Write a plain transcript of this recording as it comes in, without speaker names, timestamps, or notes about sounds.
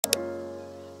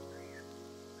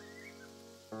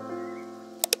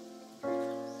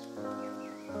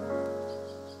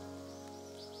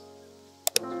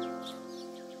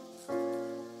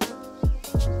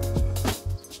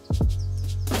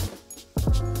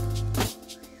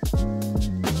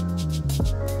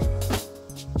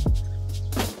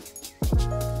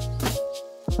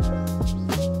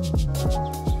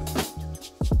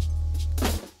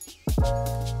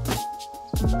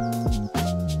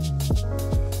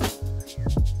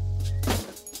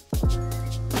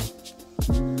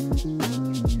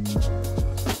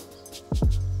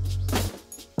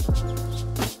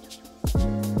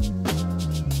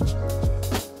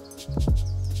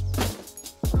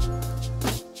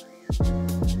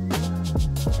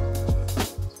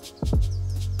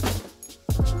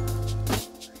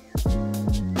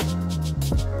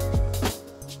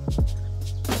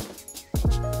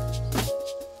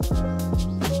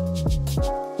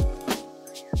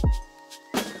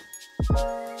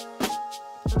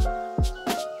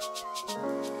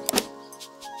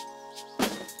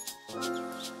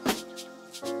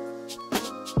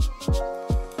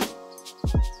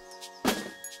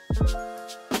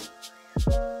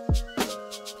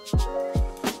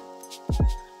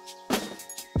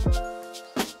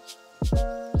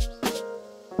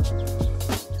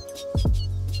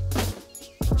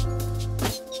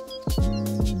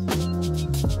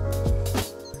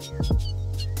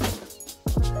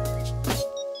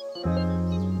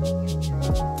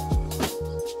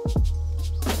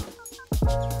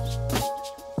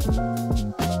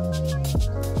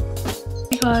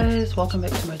guys, welcome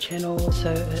back to my channel.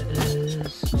 So it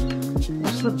is,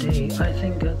 what's the date? I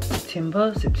think it's September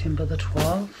the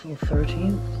 12th or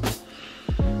 13th.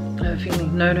 No,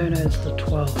 feeling, no, it's the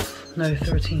 12th, no,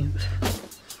 13th.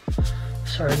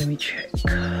 Sorry, let me check.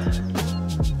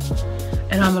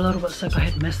 And I'm a little bit sick. I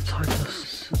had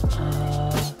mastitis.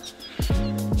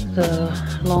 The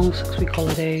long 6-week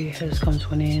holiday has come to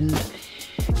an end,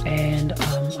 and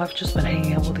I've just been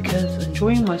hanging out with the kids,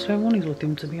 enjoying my swim mornings with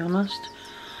them, to be honest.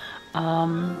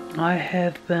 I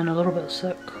have been a little bit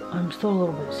sick. I'm still a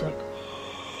little bit sick.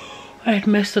 I had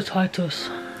mastitis.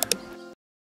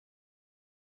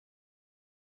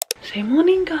 Say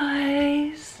morning,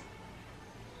 guys.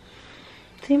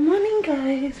 Say morning,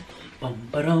 guys. Bum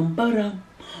ba-dum ba-dum.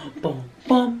 Bum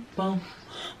bum bum.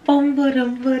 Bum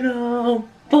ba-dum ba-dum.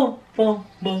 Bum bum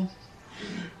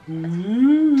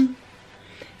bum.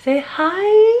 Say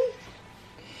hi.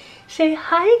 Say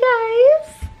hi,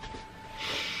 guys.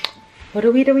 What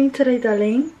are we doing today,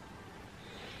 darling?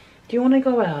 Do you want to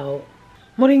go out?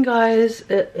 Morning, guys.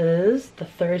 It is the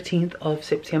 13th of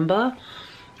September.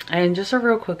 And just a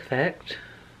real quick fact.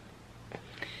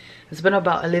 It's been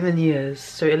about 11 years.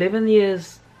 So 11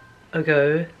 years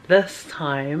ago, this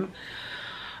time,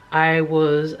 I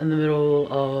was in the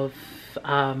middle of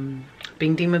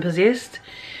being demon possessed.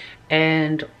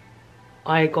 And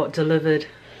I got delivered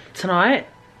tonight,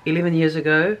 11 years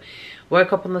ago.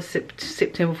 Woke up on the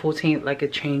September 14th like a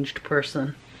changed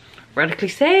person. Radically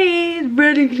saved,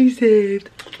 radically saved,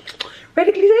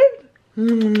 radically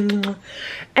saved.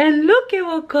 And look at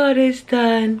what God has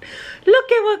done. Look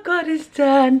at what God has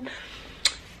done.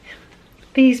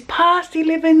 These past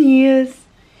 11 years.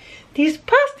 These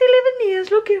past 11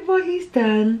 years, look at what he's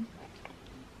done.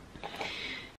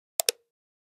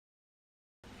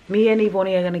 Me and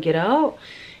Ivoni are going to get out.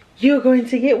 You're going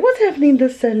to get... What's happening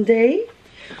this Sunday?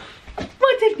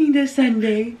 What's happening this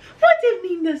Sunday? What's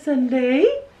happening this Sunday?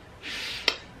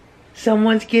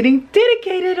 Someone's getting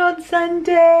dedicated on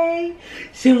Sunday.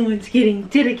 Someone's getting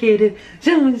dedicated.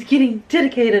 Someone's getting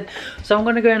dedicated. So I'm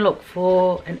going to go and look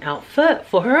for an outfit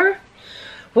for her.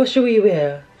 What should we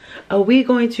wear? Are we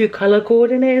going to color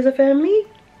coordinate as a family?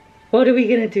 What are we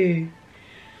going to do?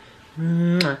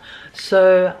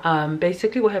 So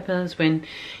basically what happens when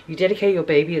you dedicate your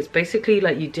baby, it's basically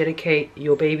like you dedicate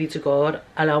your baby to God,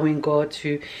 allowing God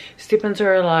to step into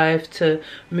her life, to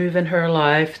move in her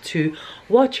life, to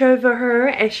watch over her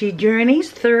as she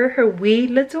journeys through her wee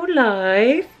little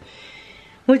life.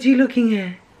 What you looking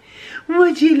at?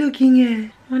 What you looking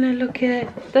at? Wanna look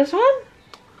at this one?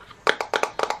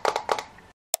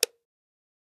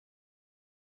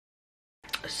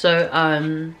 So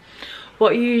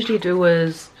what you usually do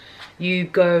is you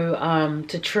go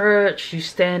to church, you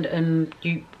stand and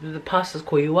the pastors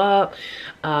call you up,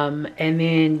 and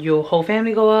then your whole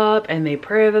family go up and they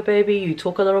pray over baby. You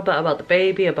talk a little bit about the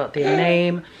baby, about their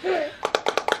name,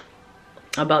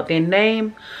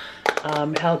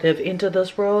 how they've entered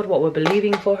this world, what we're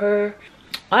believing for her.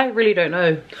 I really don't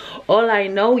know. All I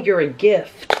know, you're a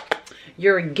gift.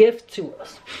 You're a gift to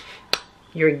us.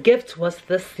 You're a gift to us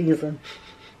this season.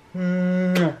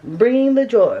 Bringing the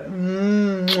joy.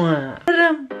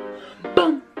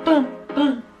 Bum bum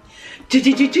bum.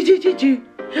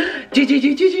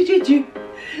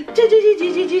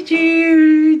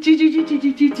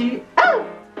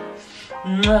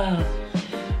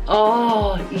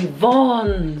 Oh,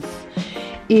 Yvonne's.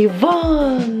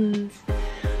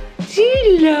 Do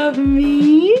you love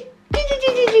me?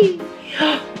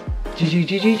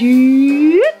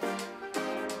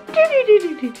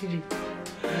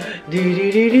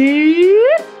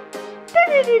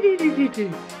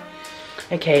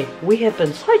 Okay, we have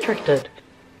been sidetracked.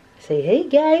 Say hey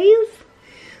guys.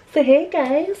 Say hey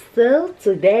guys. So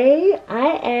today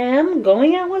I am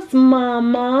going out with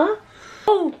Mama.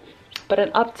 Oh, but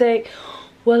an update.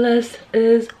 Willis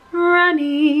is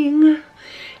running.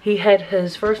 He had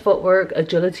his first footwork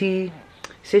agility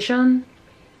session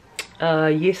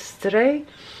yesterday.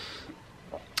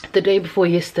 The day before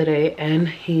yesterday, and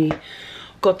he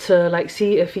got to like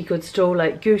see if he could still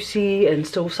like goosey and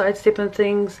still sidestep and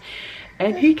things,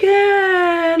 and he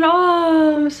can.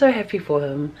 Oh, I'm so happy for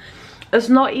him. It's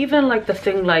not even like the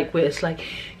thing like where it's like,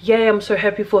 yay, I'm so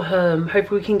happy for him, hope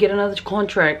we can get another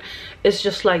contract. It's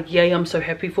just like, yay, I'm so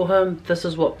happy for him. This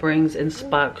is what brings and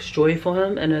sparks joy for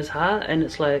him in his heart. And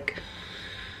it's like,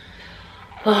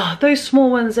 oh, those small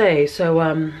ones, eh? So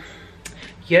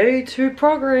yay to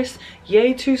progress,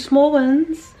 yay to small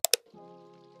wins.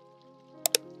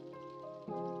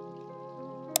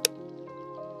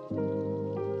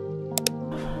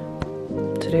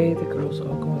 Today the girls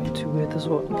are going to wear this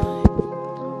one.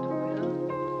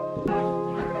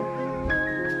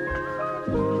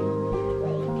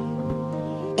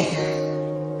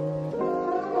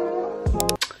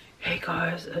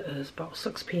 guys, it is about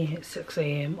 6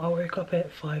 a.m. I woke up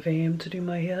at 5 a.m. to do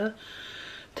my hair.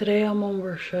 Today I'm on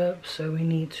worship, so we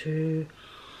need to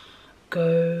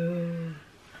go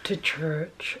to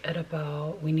church at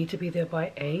about, we need to be there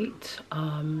by 8.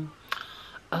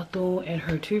 Ato and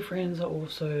her 2 friends are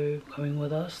also going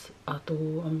with us. Ato,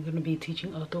 I'm going to be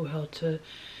teaching Ato how to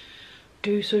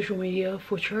do social media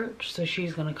for church, so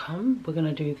she's going to come. We're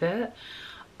going to do that.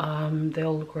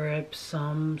 They'll grab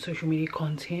some social media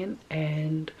content,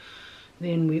 and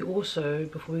then we also,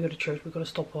 before we go to church, we've got to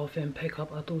stop off and pick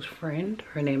up Ato's friend.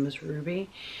 Her name is Ruby.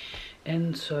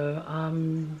 And so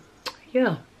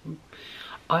yeah,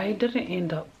 I didn't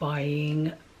end up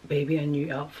buying baby a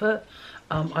new outfit.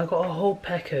 I got a whole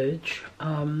package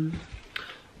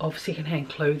of secondhand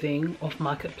clothing off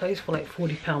Marketplace for like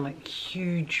 £40, like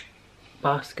huge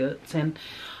baskets, and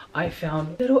I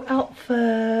found a little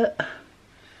outfit.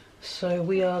 So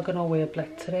we are gonna wear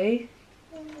black today.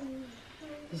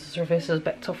 This is Rebecca's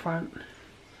back to front.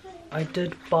 I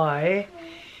did buy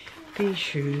these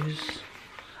shoes.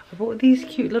 I bought these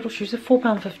cute little shoes. They're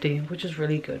 £4.50, which is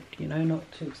really good, you know,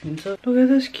 not too expensive. Look at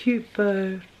this cute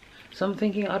bow. So I'm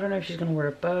thinking, I don't know if she's gonna wear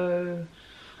a bow,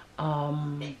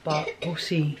 but we'll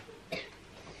see.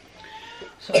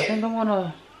 So I think I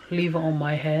wanna leave it on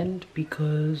my hand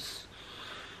because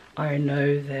I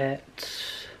know that,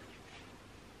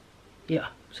 yeah,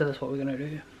 so that's what we're gonna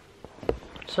do.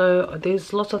 So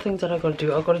there's lots of things that I've got to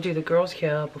do. I've got to do the girls'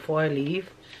 hair before I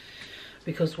leave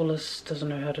because Willis doesn't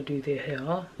know how to do their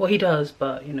hair. Well, he does,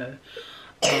 but you know,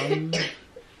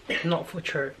 not for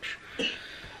church.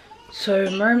 So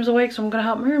Miriam's awake, so I'm gonna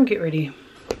help Miriam get ready.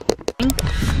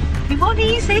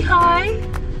 Ivoni, say hi.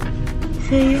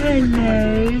 Say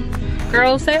hello.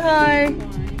 Girls, say hi.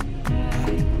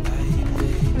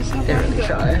 They're really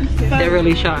shy. They're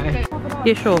really shy.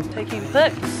 Yeah, sure. Taking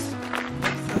pics.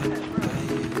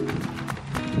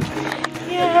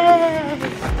 Yay!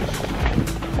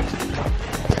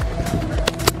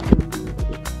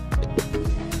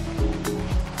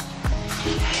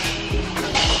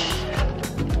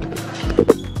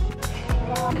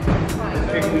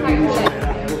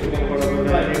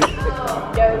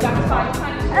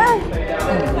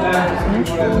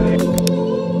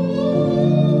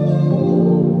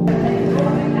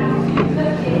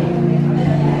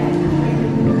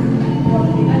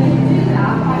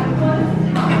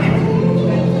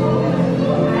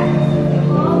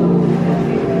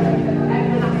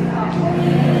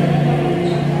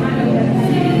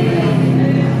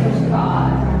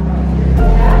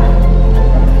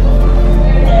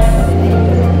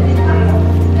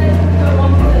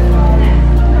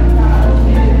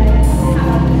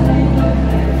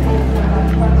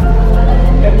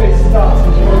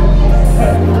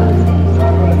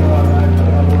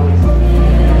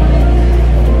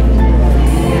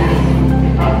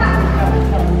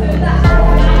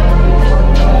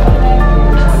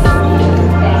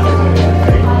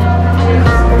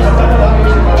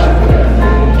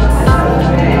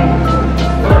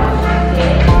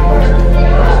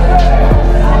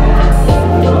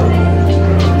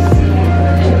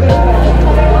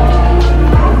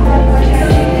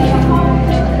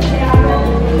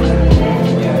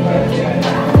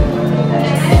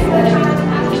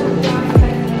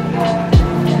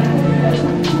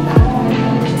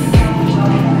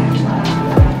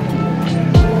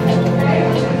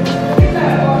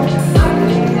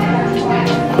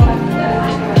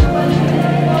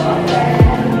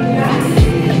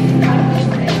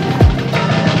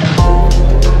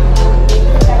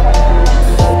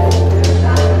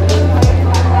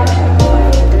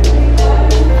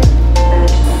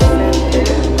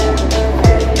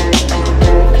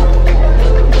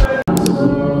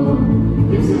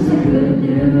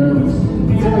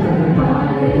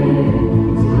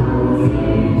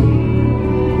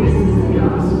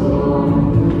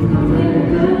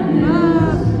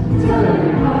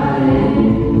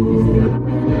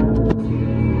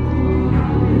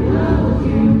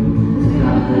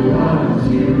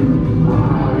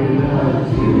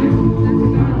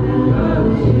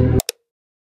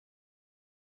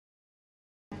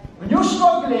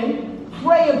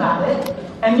 Pray about it,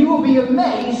 and you will be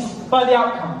amazed by the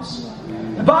outcomes.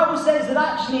 The Bible says that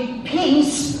actually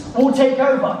peace will take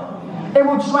over. It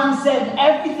will transcend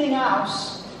everything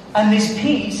else, and this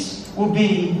peace will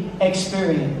be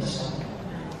experienced.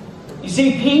 You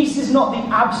see, peace is not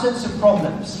the absence of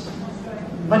problems,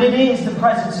 but it is the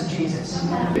presence of Jesus.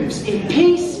 In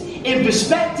peace, in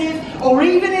perspective, or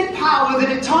even in power, that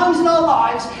at times in our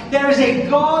lives there is a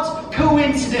God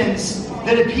coincidence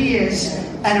that appears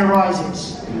and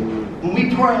arises. When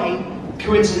we pray,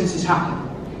 coincidences happen,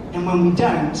 and when we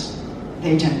don't,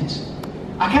 they don't.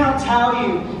 I cannot tell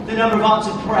you the number of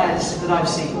answered prayers that I've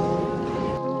seen.